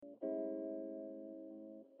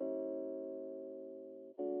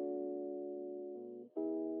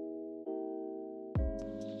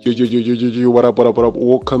What up?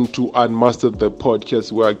 Welcome to Unmastered, the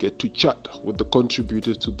podcast where I get to chat with the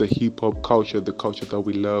contributors to the hip hop culture, the culture that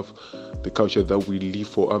we love, the culture that we live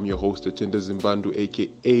for. I'm your host, Atenda Zimbandu,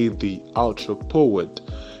 aka the Ultra Poet.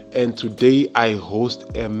 And today I host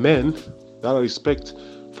a man that I respect,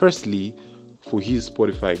 firstly, for his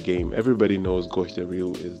Spotify game. Everybody knows Gosh the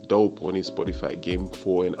Real is dope on his Spotify game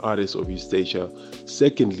for an artist of his stature.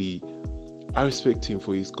 Secondly, I respect him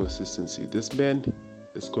for his consistency. This man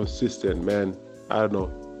is consistent, man. I don't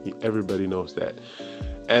know. Everybody knows that.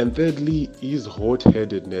 And thirdly, his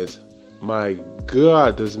hot-headedness. My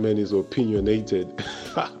God, this man is opinionated.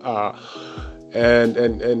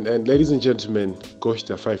 and ladies and gentlemen,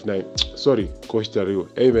 Goshta 59. Sorry, Goshta Rio.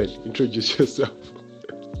 Hey man, introduce yourself.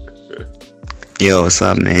 Yo, what's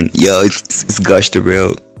up, man? Yo, it's Gosh the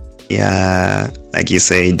Real. Yeah, like you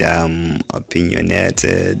said,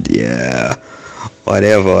 opinionated. Yeah,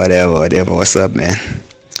 whatever. What's up, man?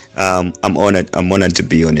 I'm honored. I'm honored to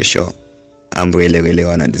be on the show. I'm really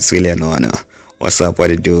honored. It's really an honor. What's up? What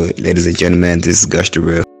do you do, ladies and gentlemen? This is Gosh the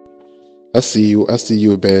Real. I see you,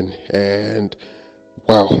 Ben. And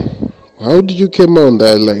wow, how did you come on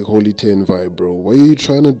that like Holy 10 vibe, bro? What are you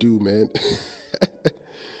trying to do, man?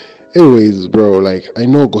 Anyways, bro, like I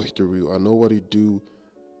know Gosh the Real. I know what you do.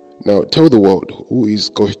 Now tell the world, who is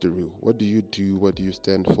Gosh the Real? What do you do? What do you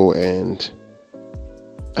stand for? And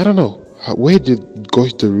I don't know, where did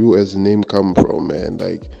Gosh the Real as a name come from, man?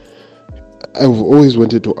 Like I've always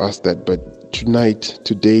wanted to ask that, but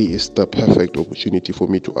today is the perfect opportunity for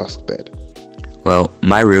me to ask that. Well,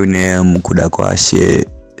 my real name Kudakwashe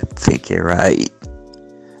Thekerai.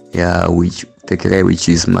 Yeah, Thekerai, which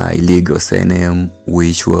is my legal surname,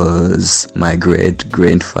 which was my great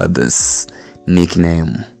grandfather's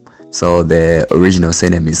nickname. So the original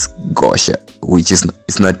surname is Gosha, which is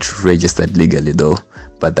it's not registered legally though,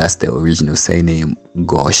 but that's the original surname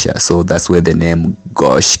Gosha. So that's where the name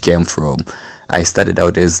Gosh came from. I started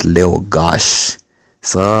out as Leo Gosh.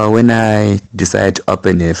 So when I decided to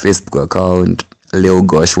open a Facebook account, Leo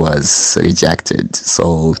Gosh was rejected.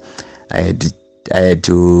 So I had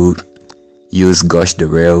to use Gosh the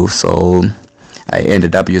Real. So I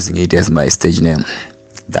ended up using it as my stage name.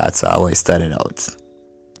 That's how I started out.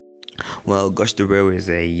 Well, Gosh the Real is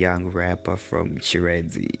a young rapper from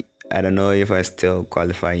Chirezi. I don't know if I still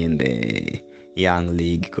qualify in the young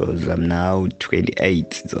league because I'm now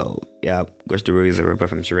 28. So yeah, Gosh the Real is a rapper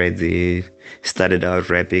from Chirezi. Started out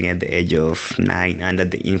rapping at the age of 9 under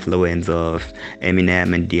the influence of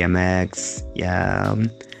Eminem and DMX.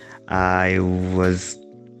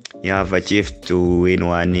 I've achieved to win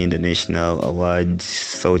one international award,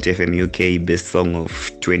 South FM UK Best Song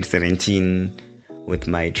of 2017 with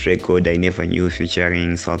my track called I Never Knew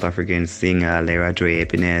featuring South African singer Lerato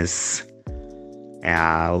Happiness.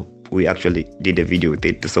 We actually did a video with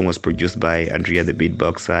it. The song was produced by Andrea the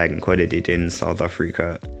Beatboxer. I recorded it in South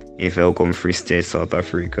Africa, in Velkom Free State, South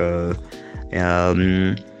Africa.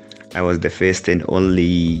 I was the first and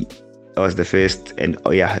the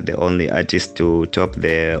only artist to top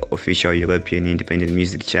the official European independent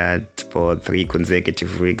music chart for 3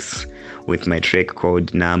 consecutive weeks with my track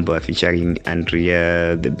called Number featuring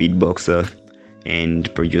Andrea the Beatboxer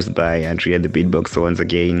and produced by Andrea the Beatboxer once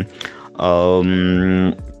again.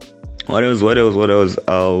 What else?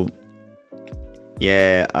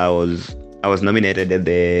 I was nominated at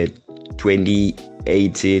the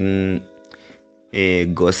 2018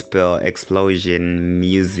 Gospel Explosion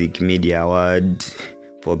Music Media Award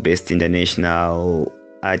for Best International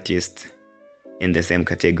Artist in the same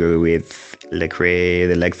category with Lecrae,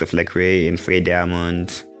 the likes of Lecrae and Frey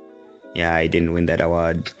Diamond. Yeah, I didn't win that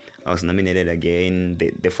award. I was nominated again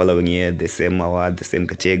the following year, the same award, the same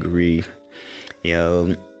category.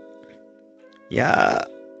 A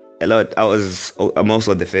lot. I'm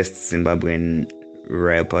also the first Zimbabwean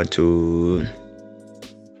rapper to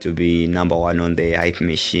be number 1 on the Hype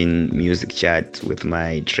Machine music chart with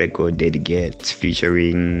my track called Dedicate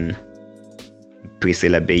featuring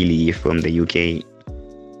Priscilla Bailey from the UK.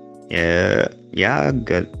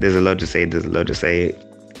 There's a lot to say,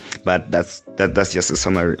 but that's just a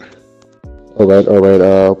summary. All right.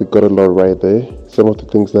 We got a lot right there. Some of the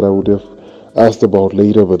things that I would have asked about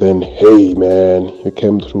later, but then, hey, man, you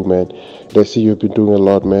came through, man. And I see you've been doing a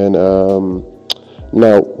lot, man.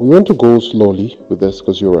 Now, we want to go slowly with this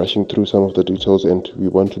because you're rushing through some of the details and we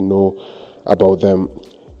want to know about them.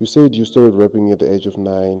 You said you started rapping at the age of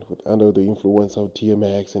 9 under the influence of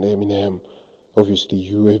DMX and Eminem. Obviously,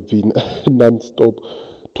 you have been non-stop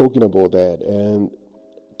talking about that. And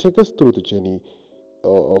take us through the journey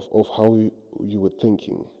of how you were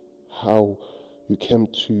thinking, how you came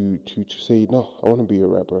to say, no, I want to be a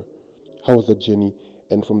rapper. How was that journey?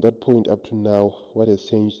 And from that point up to now, what has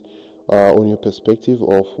changed on your perspective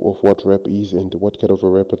of what rap is and what kind of a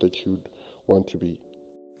rapper that you'd want to be?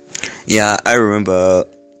 Yeah, I remember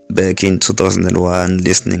back in 2001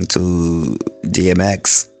 listening to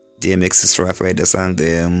DMX. DMX's Rough Riders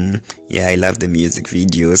anthem. Yeah, I love the music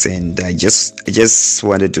videos, and I just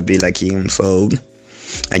wanted to be like him. So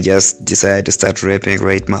I just decided to start rapping,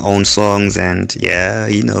 write my own songs, and yeah,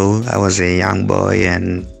 I was a young boy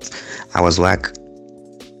and I was whack.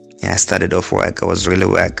 Yeah, I started off whack. I was really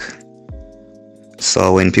whack.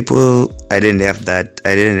 So when people, I didn't have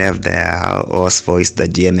the hoarse voice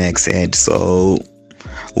that DMX had. So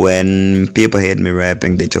when people heard me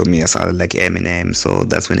rapping, they told me I sounded like Eminem. So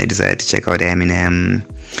that's when I decided to check out Eminem,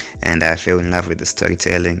 and I fell in love with the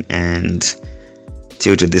storytelling. And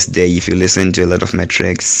till to this day, if you listen to a lot of my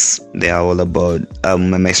tracks, they are all about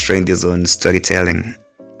my strength is on storytelling.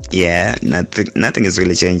 Yeah, nothing has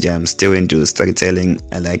really changed. I'm still into storytelling.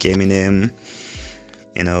 I like Eminem.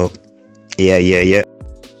 Yeah.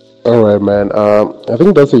 All right, man. I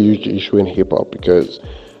think that's a huge issue in hip hop because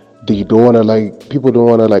they don't want to people don't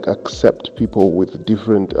want to accept people with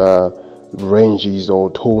different ranges or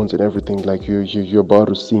tones and everything. Like you're about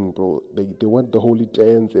to sing, bro. They want the holy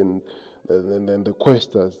dance and then the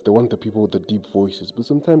questers. They want the people with the deep voices. But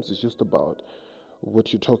sometimes it's just about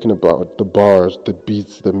what you're talking about: the bars, the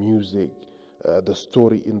beats, the music, the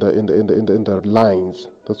story in the lines.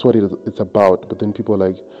 That's what it's about. But then people are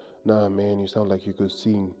like, nah, man, you sound like you could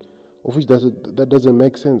sing. Of which that doesn't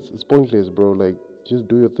make sense. It's pointless, bro. Like, just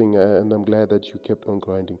do your thing, and I'm glad that you kept on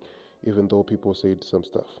grinding, even though people said some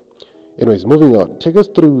stuff. Anyways, moving on. Take us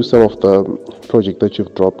through some of the project that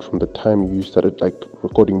you've dropped from the time you started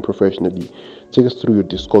recording professionally. Take us through your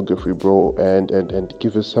discography, bro, and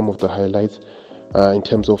give us some of the highlights in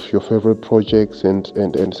terms of your favorite projects and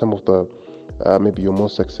some of the maybe your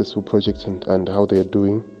most successful projects and how they're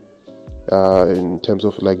doing in terms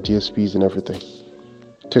of DSPs and everything.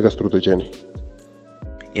 Take us through the journey.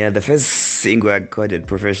 Yeah, the first single I recorded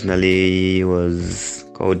professionally was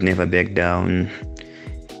called Never Back Down,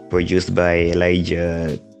 produced by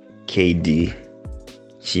Elijah KD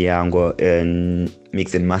Chiango and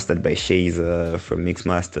mixed and mastered by Shazer from Mix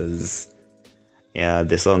Masters. Yeah,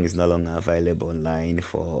 the song is no longer available online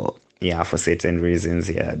for certain reasons.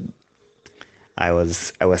 Yeah, I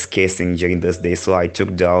was casing during those days, so I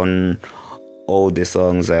took down all the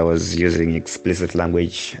songs I was using explicit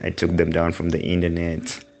language. I took them down from the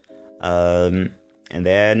internet. And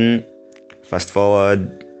then fast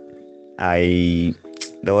forward, that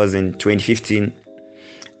was in 2015.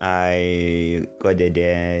 I got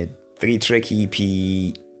a 3-track EP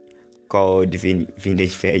called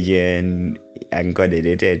Vintage Virgin. I got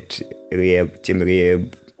edited Team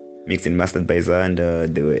Rehab, mixed and mastered by Xander.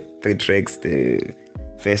 There were 3 tracks. The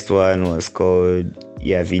first one was called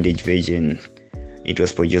Vintage Virgin. It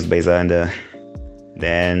was produced by Xander.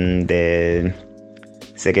 Then the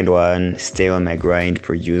second one, Stay on My Grind,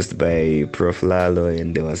 produced by Prof Lalo,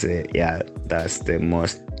 and there was that's the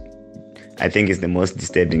most, I think it's the most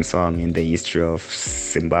disturbing song in the history of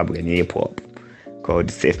Zimbabwean hip hop,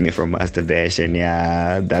 called Save Me From Masturbation.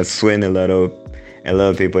 Yeah, that's when a lot of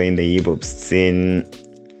people in the hip hop scene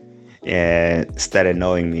started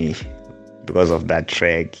knowing me because of that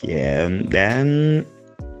track. Yeah, then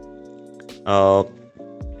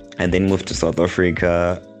and then moved to South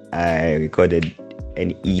Africa. I recorded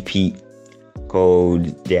an EP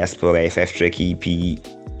called Diaspora, a 5-track EP,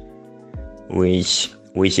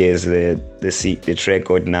 which is the track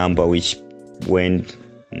called Number, which went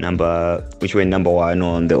number 1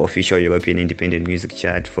 on the official European independent music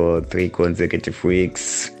chart for 3 consecutive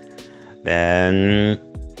weeks. Then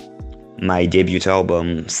my debut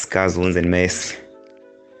album, Scars, Wounds and Mess,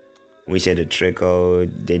 which had a track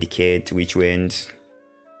called Dedicate, which went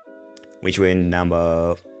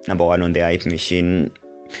number 1 on the Hype Machine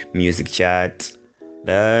music chart.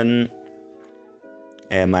 Then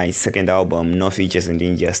my second album, No Features and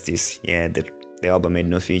Injustice. Yeah, the album had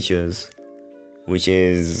no features, which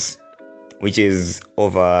is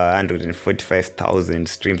over 145,000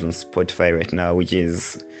 streams on Spotify right now, which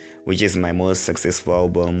is my most successful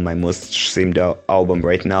album, my most streamed album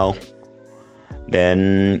right now.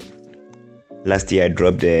 Then last year I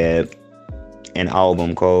dropped an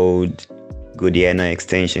album called Godiana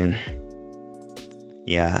Extension.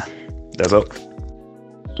 Yeah, that's all.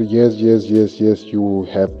 So yes, you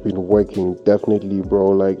have been working definitely,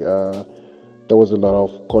 bro. There was a lot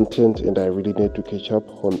of content, and I really need to catch up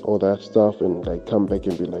on all that stuff and come back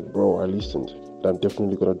and be like, bro, I listened. I'm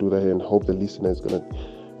definitely gonna do that, and hope the listener is gonna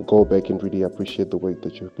go back and really appreciate the work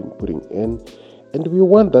that you've been putting in. And we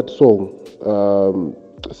want that song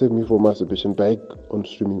Save Me from Masturbation back on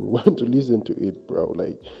streaming. Want to listen to it, bro?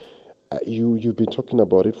 Like you've been talking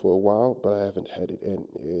about it for a while, but I haven't had it and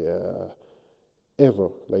ever.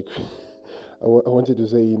 Like I wanted to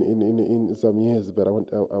say in some years, but I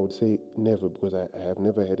would say never because I have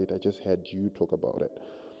never had it. I just had you talk about it.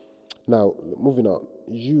 Now moving on,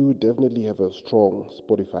 you definitely have a strong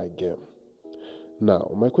Spotify game.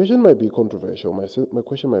 Now my question might be controversial. My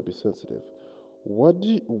question might be sensitive.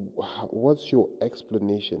 What's your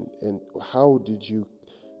explanation, and how did you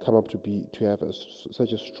come up to have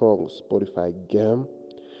such a strong Spotify game,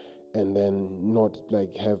 and then not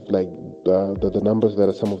like have like the numbers that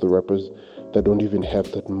are some of the rappers that don't even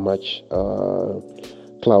have that much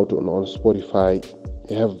clout on Spotify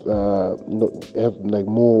have have like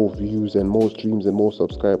more views and more streams and more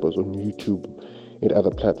subscribers on YouTube and other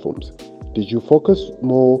platforms? Did you focus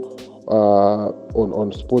more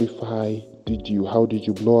on Spotify? How did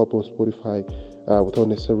you blow up on Spotify without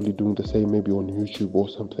necessarily doing the same maybe on YouTube or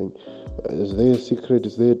something? Is there a secret?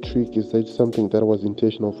 Is there a trick? Is there something that was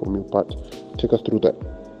intentional from your part? Take us through that.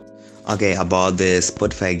 Okay, about the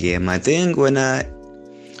Spotify game, I think when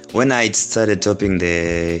I started topping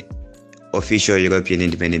the official European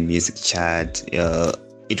Independent Music Chart,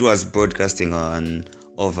 it was broadcasting on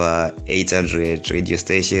over 800 radio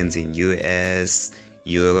stations in US,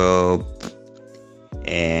 Europe,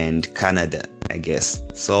 and Canada, I guess.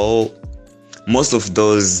 So most of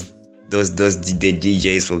those the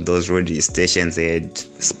DJs from those radio stations had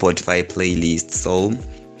Spotify playlists. So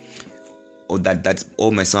that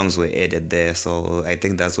all my songs were added there. So I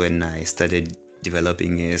think that's when I started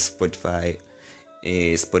developing a Spotify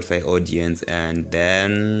audience, and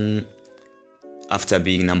then after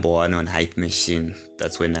being number one on Hype Machine,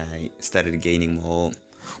 that's when I started gaining more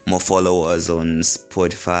followers on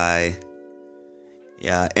Spotify.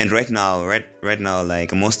 Yeah, and right now,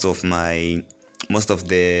 like most of my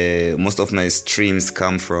streams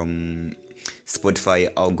come from Spotify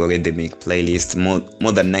algorithmic playlists.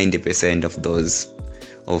 More than 90% of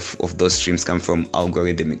those streams come from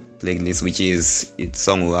algorithmic playlists, which is its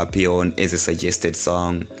song will appear on as a suggested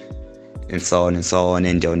song, and so on,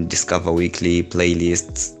 and on Discover Weekly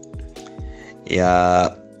playlists.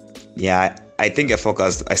 Yeah. I think I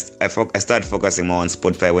started focusing more on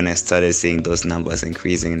Spotify when I started seeing those numbers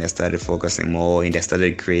increasing, and I started focusing more, and I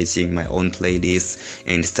started creating my own playlists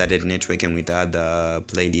and started networking with other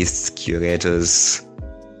playlist curators.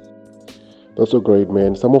 That's so great,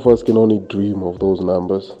 man. Some of us can only dream of those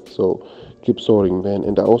numbers. So keep soaring, man.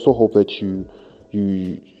 And I also hope that you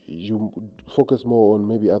focus more on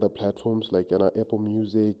maybe other platforms like Apple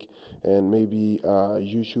Music and maybe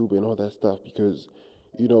YouTube and all that stuff, because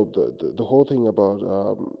the whole thing about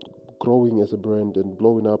growing as a brand and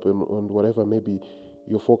blowing up and whatever maybe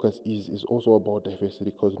your focus is also about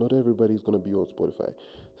diversity, because not everybody is going to be on Spotify.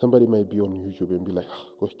 Somebody might be on YouTube and be like,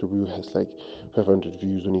 gosh, the Real has like 500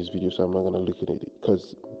 views on his video, so I'm not going to look at it,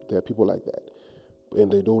 because there are people like that,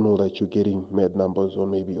 and they don't know that you're getting mad numbers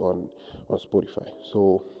on Spotify.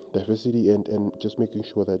 So diversity and just making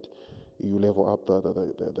sure that you level up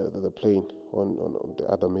the plane on the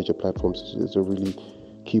other major platforms is a really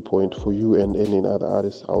key point for you and in other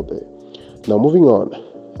artists out there. Now moving on,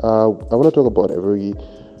 I want to talk about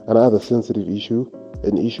another sensitive issue,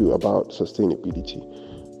 an issue about sustainability.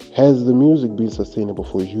 Has the music been sustainable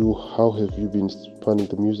for you? How have you been funding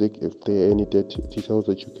the music? If there are any details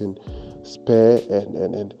that you can spare,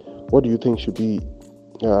 and what do you think should be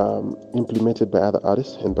implemented by other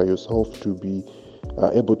artists and by yourself to be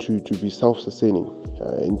able to be self-sustaining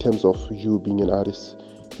in terms of you being an artist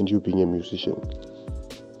and you being a musician?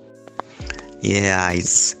 Yeah,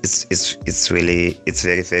 it's very,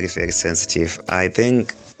 very, very sensitive. I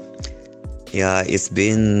think, yeah, it's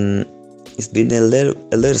been a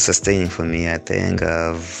little sustaining for me. I think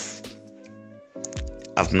I've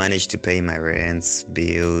managed to pay my rents,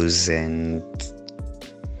 bills, and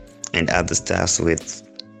other stuff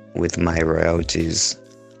with my royalties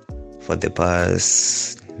for the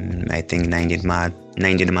past, I think 19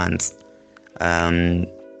 months.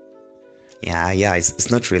 Yeah, it's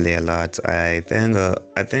not really a lot. I think the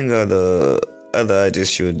other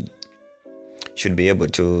artists should be able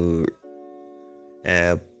to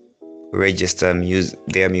register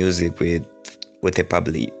their music with a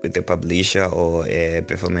publisher or a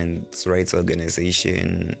performance rights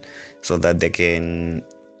organization, so that they can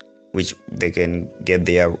get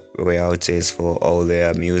their royalties for all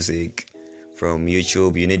their music from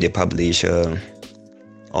YouTube. You need a publisher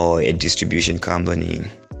or a distribution company.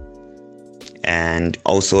 And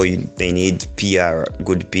also they need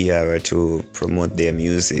good PR to promote their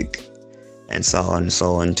music, and so on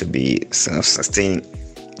to be self-sustaining.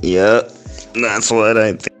 Yeah, That's what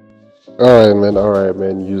I think. All right, man. All right,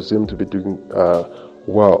 man. You seem to be doing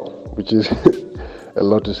well, which is a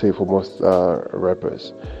lot to say for most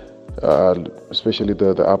rappers, especially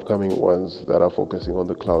the upcoming ones that are focusing on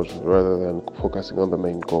the clouds rather than focusing on the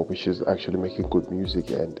main goal, which is actually making good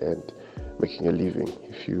music and making a living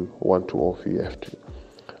if you want to or if you have to.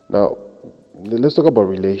 Now, let's talk about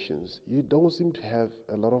relations. You don't seem to have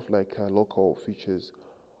a lot of like local features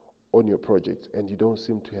on your project, and you don't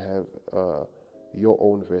seem to have your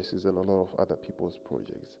own verses and a lot of other people's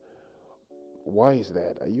projects. Why is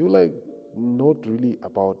that? Are you like not really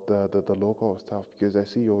about the local stuff? Because I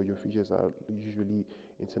see your features are usually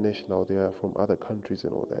international. They are from other countries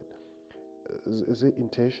and all that. Is it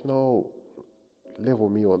intentional? Level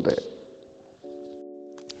me on that.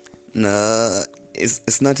 No,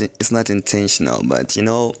 it's not intentional, but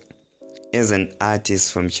as an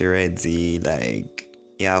artist from Chiredzi, like,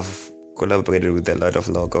 yeah, I've collaborated with a lot of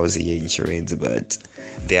locals here in Chiredzi, but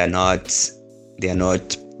they are not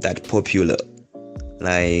that popular.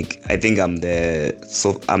 Like, I think I'm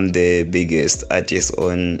the biggest artist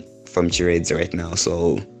on from Chiredzi right now,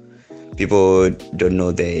 so people don't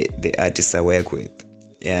know the artists I work with,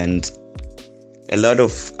 and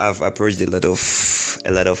I've approached a lot of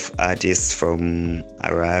artists from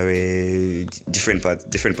Harare, different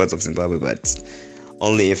parts of Zimbabwe, but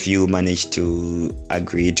only a few managed to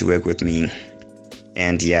agree to work with me.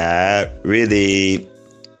 And yeah, really,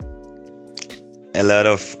 a lot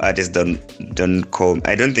of artists don't call.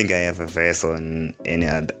 I don't think I have a verse on any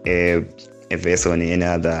other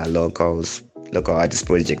local artist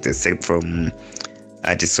project except from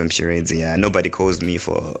artists from Shiraz. Yeah, nobody calls me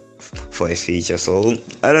for a feature, so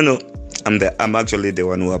I don't know. I'm actually the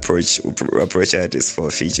one who approach artists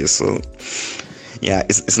for features. So yeah,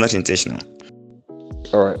 it's not intentional.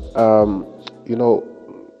 All right.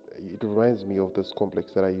 It reminds me of this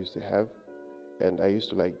complex that I used to have, and I used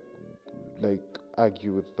to like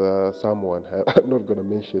argue with someone. I'm not gonna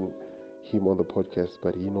mention him on the podcast,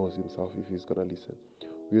 but he knows himself if he's gonna listen.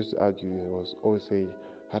 We used to argue. He was always saying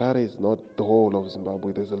Harare is not the whole of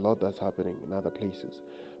Zimbabwe. There's a lot that's happening in other places.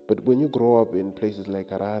 But when you grow up in places like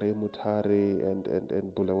Harare, Mutare, and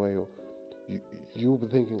Bulawayo, you'll be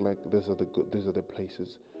thinking like these are the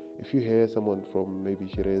places. If you hear someone from maybe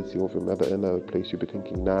Shirezi or from another place, you'll be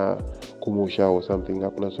thinking nah, Kumusha or something,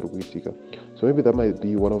 Apna Suruguitika. So maybe that might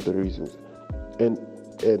be one of the reasons. And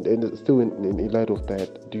still in light of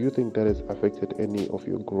that, do you think that has affected any of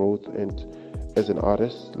your growth and as an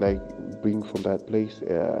artist, like being from that place?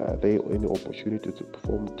 There any opportunity to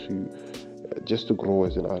perform just to grow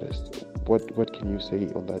as an artist? What can you say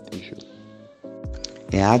on that issue?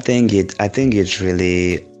 Yeah, I think it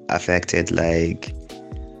really affected. Like,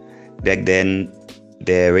 back then,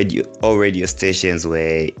 all radio stations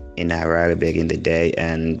were in Harare back in the day,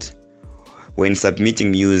 and when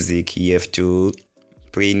submitting music, you have to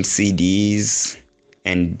print CDs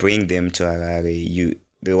and bring them to Harare.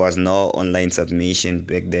 There was no online submission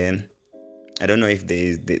back then. I don't know if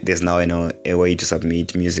there's now a way to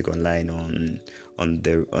submit music online on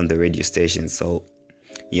the radio station. So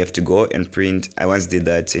you have to go and print. I once did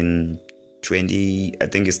that in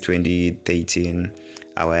 2013.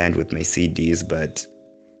 I went with my CDs, but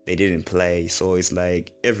they didn't play. So it's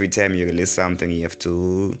like every time you release something, you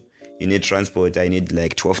need transport. I need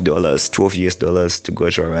like $12 US to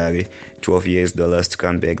go to Harare, $12 US to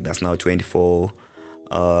come back. That's now 24.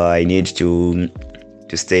 I need to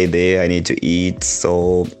stay there. I need to eat.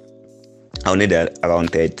 So I'll need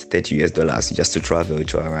around $30 US just to travel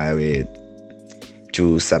to Harare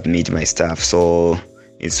to submit my stuff. So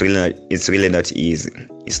it's really not easy.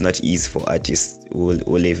 It's not easy for artists who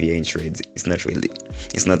live here in trades. It's not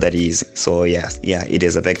that easy. So yeah, it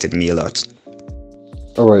has affected me a lot.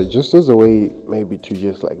 All right, just as a way maybe to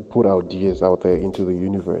just like put ideas out there into the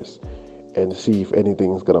universe and see if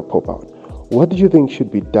anything's gonna pop out. What do you think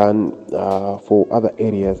should be done for other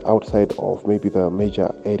areas outside of maybe the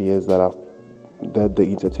major areas that the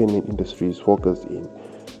entertainment industry is focused in?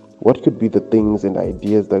 What could be the things and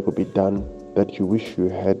ideas that could be done that you wish you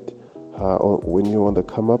had when you're on the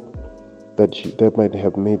come up that might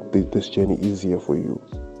have made this journey easier for you?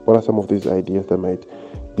 What are some of these ideas that might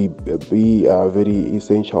be very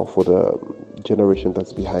essential for the generation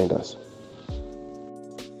that's behind us?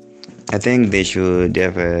 I think they should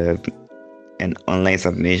have an online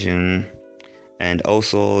submission, and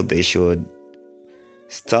also they should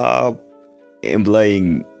stop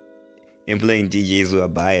employing DJs who are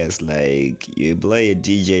biased. Like, you employ a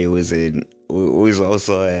DJ who is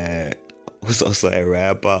also a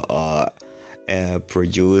rapper or a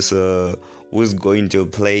producer who's going to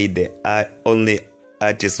play the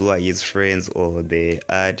artists who are his friends or the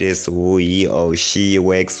artists who he or she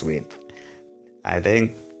works with. I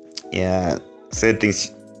think, yeah, such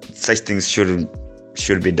things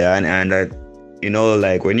should be done. And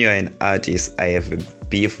like when you're an artist, I have a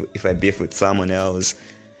beef. If I beef with someone else,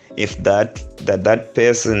 if that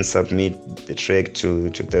person submit the track to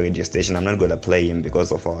the radio station, I'm not gonna play him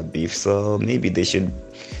because of our beef. So maybe they should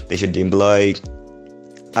employ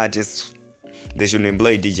artists. They should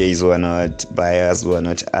employ DJs who are not buyers, who are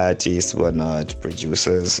not artists, who are not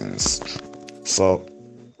producers. And so,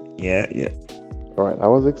 yeah. All right, I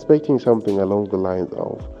was expecting something along the lines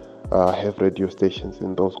of have radio stations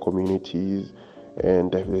in those communities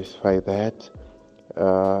and diversify that,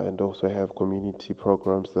 and also have community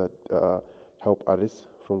programs that help artists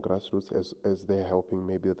from grassroots as they're helping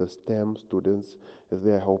maybe the STEM students, as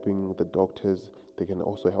they're helping the doctors. They can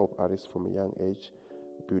also help artists from a young age,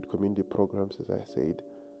 build community programs, as I said.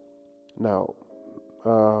 Now,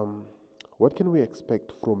 what can we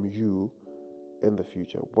expect from you in the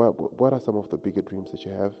future? What are some of the bigger dreams that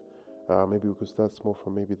you have? Maybe we could start small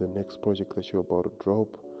from maybe the next project that you're about to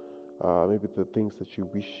drop. Maybe the things that you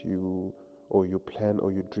wish you plan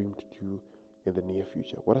or you dream to do in the near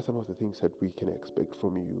future. What are some of the things that we can expect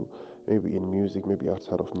from you, maybe in music, maybe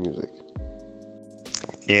outside of music?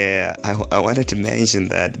 Yeah, I wanted to mention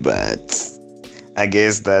that, but I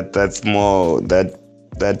guess that's more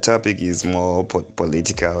that topic is more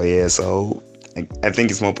political. Yeah, so I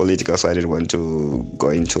think it's more political, so I didn't want to go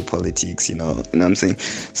into politics. You know what I'm saying?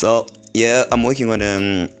 So yeah, I'm working on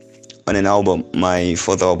an album, my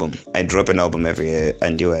fourth album. I drop an album every year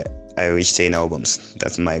until I reach 10 albums.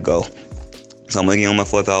 That's my goal. So I'm working on my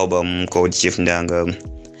fourth album called Chief Ndanga,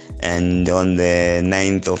 and on the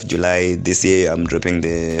 9th of July this year, I'm dropping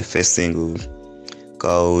the first single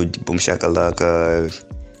called Boom Shakalaka,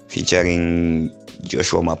 featuring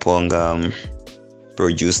Joshua Maponga,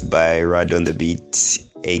 produced by Rad on the Beat,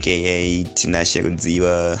 aka Tinashe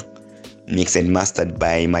Rudziwa, mixed and mastered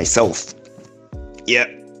by myself. Yeah,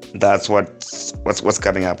 that's what's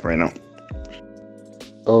coming up right now.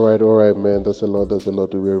 All right, man. That's a lot.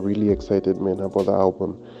 We're really excited, man, about the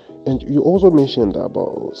album. And you also mentioned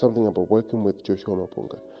about something about working with Joshua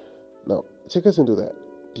Maponga. Now, take us into that.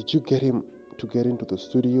 Did you get him to get into the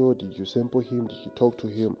studio? Did you sample him? Did you talk to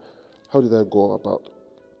him? How did that go about?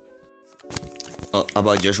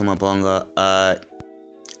 About Joshua Maponga,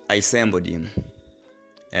 I sampled him,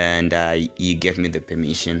 and he gave me the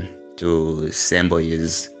permission to sample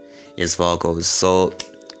his vocals. So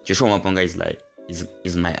Joshua Maponga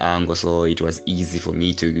is my uncle, so it was easy for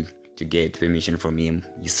me to get permission from him,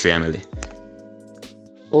 his family.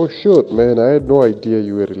 Oh shoot, man, I had no idea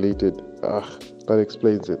you were related. That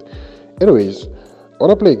explains it. Anyways, I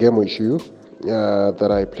want to play a game with you that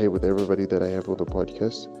I play with everybody that I have on the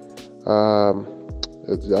podcast.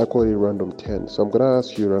 I call it random 10. So I'm going to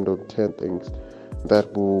ask you random 10 things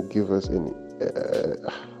that will give us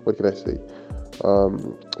what can I say?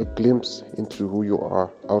 A glimpse into who you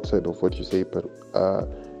are outside of what you say, but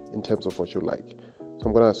in terms of what you like. So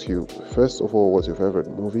I'm going to ask you, first of all, what's your favorite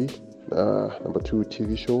movie? Number 2,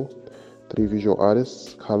 TV show. 3, visual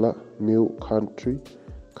artists, color, meal, country,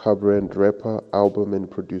 car brand, rapper, album, and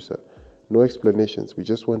producer. No explanations. We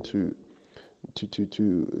just want to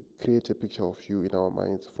create a picture of you in our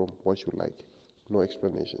minds from what you like. No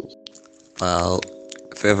explanations. Well,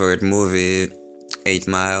 favorite movie, 8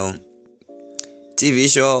 Mile.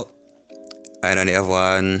 TV show, I don't have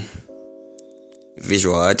one.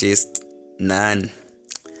 Visual artist, none.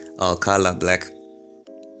 All color, black.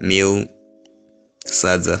 Meal,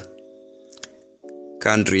 Sadza.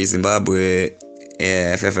 Country, Zimbabwe.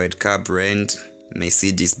 Favorite car brand,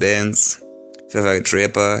 Mercedes-Benz. Favorite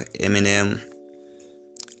rapper, Eminem.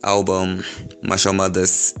 Album, Marshall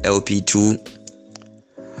Mathers LP2.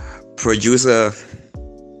 Producer,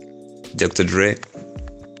 Dr. Dre.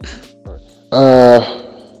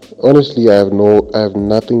 Honestly, I have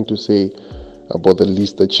nothing to say about the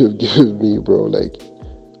list that you've given me, bro. Like,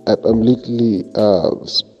 I'm literally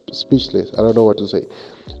speechless. I don't know what to say.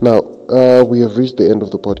 Now, we have reached the end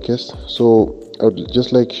of the podcast, so I would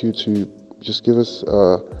just like you to just give us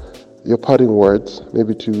your parting words,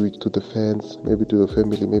 maybe to the fans, maybe to your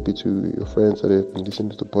family, maybe to your friends that have been listening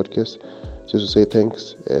to the podcast, just to say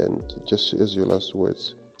thanks, and just as your last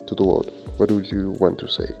words to the world. What would you want to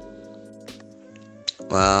say?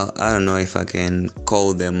 Well, I don't know if I can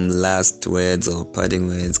call them last words or parting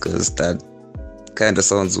words, because that kind of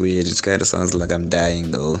sounds weird. It kind of sounds like I'm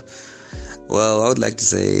dying, though. Well, I would like to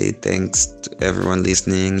say thanks to everyone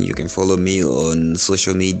listening. You can follow me on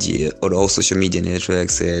social media, on all social media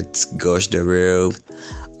networks at Gosh the Real.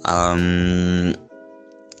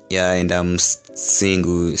 Yeah, and I'm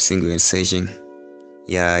single and searching.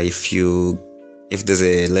 Yeah, if there's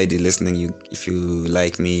a lady listening, if you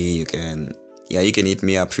like me, you can hit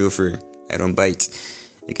me up. Feel free. I don't bite.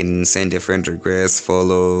 You can send a friend request,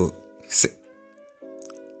 follow.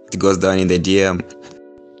 It goes down in the DM.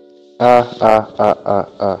 I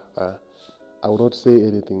will not say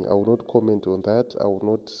anything. I will not comment on that. I will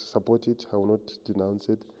not support it. I will not denounce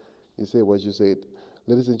it. You say what you said.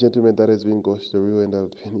 Ladies and gentlemen, that has been Gosh the Real, and I've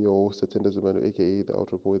been your host, Atenda Zimano, aka the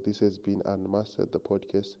Outro Boy. This has been Unmastered, the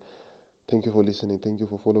podcast. Thank you for listening. Thank you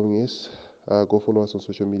for following us. Go follow us on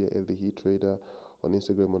social media at The Heat Trader, on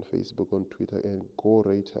Instagram, on Facebook, on Twitter, and go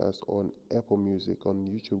rate us on Apple Music, on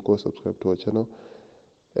YouTube. Go subscribe to our channel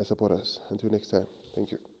and support us. Until next time,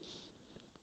 thank you.